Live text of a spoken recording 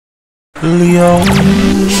LeeoJohnsonTV.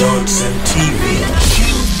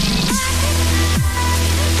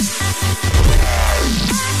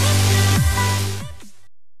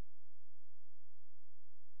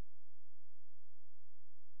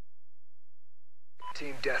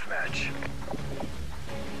 Team deathmatch.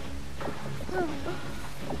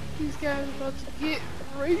 These guys are about to get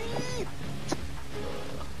ready.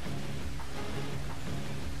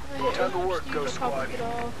 Time to work, Ghost Squad.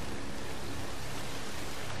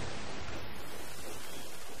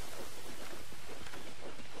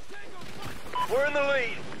 We're in the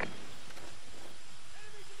lead.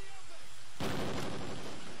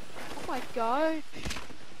 Oh my gosh.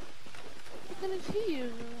 What can it see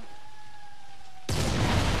you?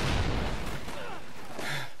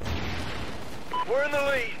 We're in the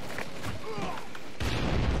lead.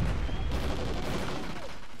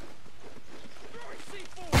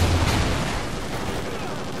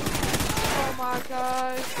 Oh my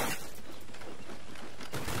gosh.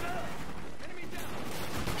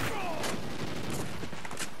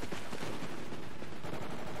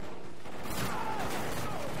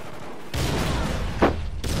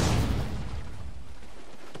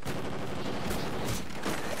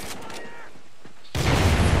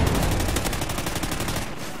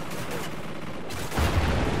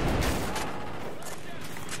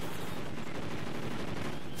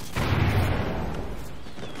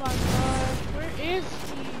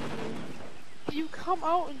 Come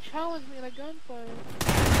out and challenge me in a gunfight.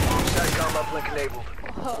 Satcom uplink enabled.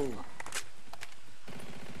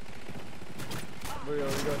 We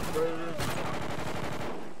got burgers.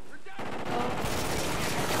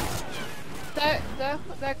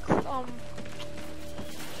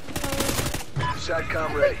 Satcom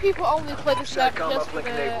I ready. think people only play this map Satcom just for uplink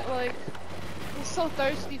that. enabled. Like, I'm so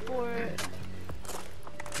thirsty for it.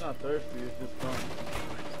 It's not thirsty, it's just fun.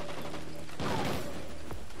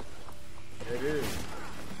 It is.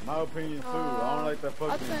 My opinion too. I don't like that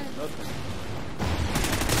fucking nothing.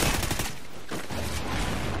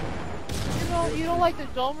 You don't like the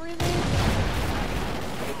dome remake?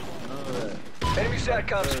 None of that. Enemy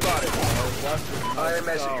Satcom spotted.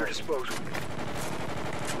 IMS at your disposal.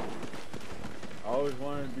 I always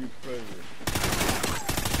wanted to be president.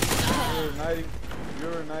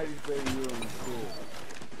 You're a 90s baby, you're in school.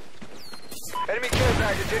 Enemy care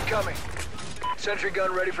package incoming. Sentry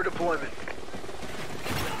gun ready for deployment.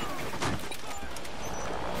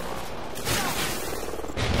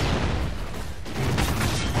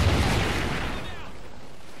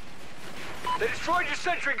 They destroyed your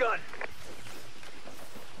sentry gun!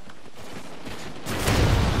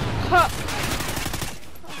 Ha!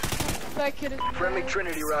 That kid is Friendly mad.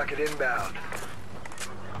 Trinity rocket inbound.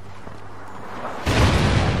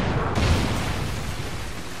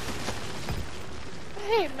 I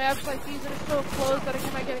hate maps like these that are so close that I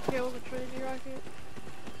cannot get a kill with a Trinity rocket.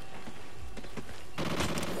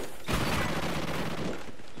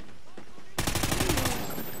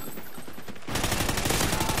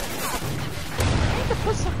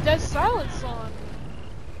 Put some dead silence on.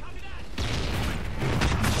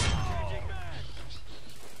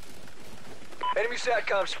 Enemy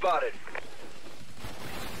Satcom spotted.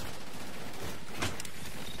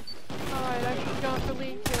 Alright, I should go for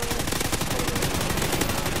lead kill.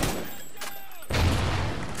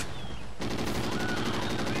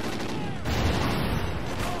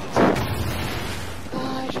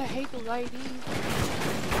 Gosh, I hate those IDs.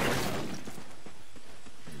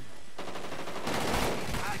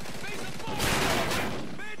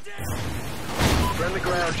 Friendly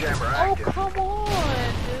ground jammer Oh, active. come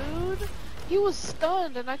on, dude. He was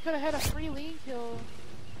stunned and I could have had a free lean kill.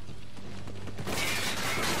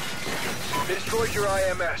 They destroyed your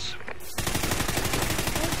IMS.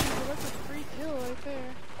 That's a free kill right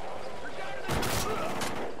there.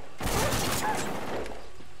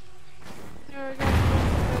 There we go.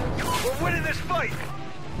 We're winning this fight!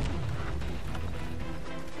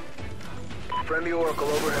 Friendly Oracle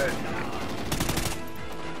overhead.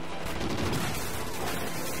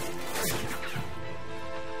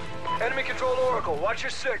 Enemy controlled Oracle, watch your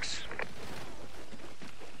 6.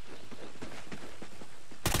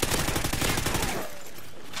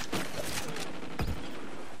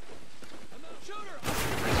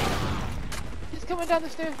 He's coming down the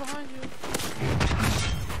stairs behind you.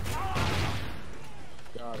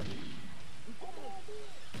 Got him.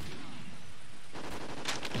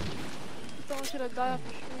 Someone should have died off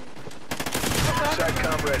the street.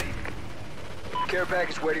 Satcom ready. Care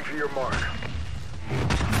package waiting for your mark.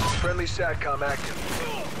 Friendly Satcom active.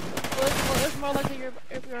 Well, it's more likely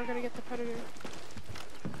if you're gonna get the predator.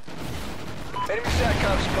 Enemy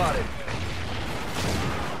Satcom spotted.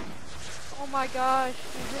 Oh my gosh.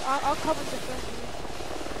 I'll cover defend you.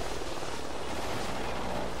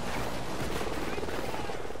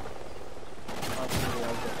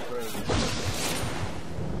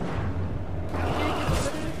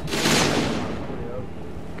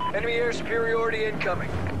 Enemy air superiority incoming.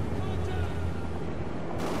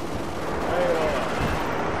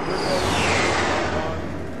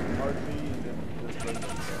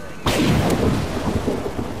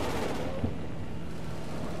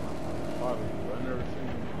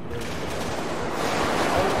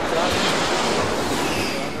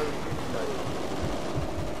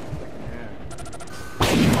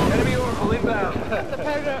 Enemy orbital inbound.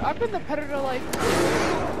 I've been the predator like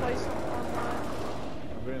twice online.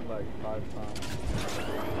 I've been like 5 times.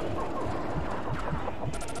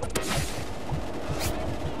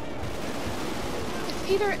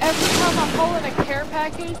 It's either every time I'm pulling a care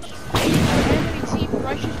package, the enemy team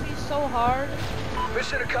rushes me so hard.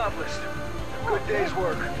 Mission accomplished. Good day's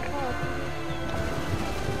work.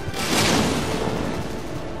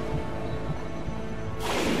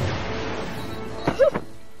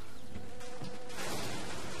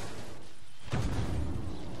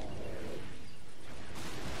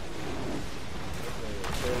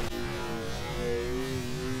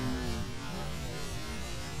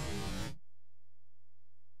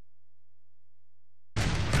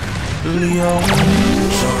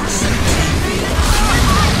 LeeoJohnson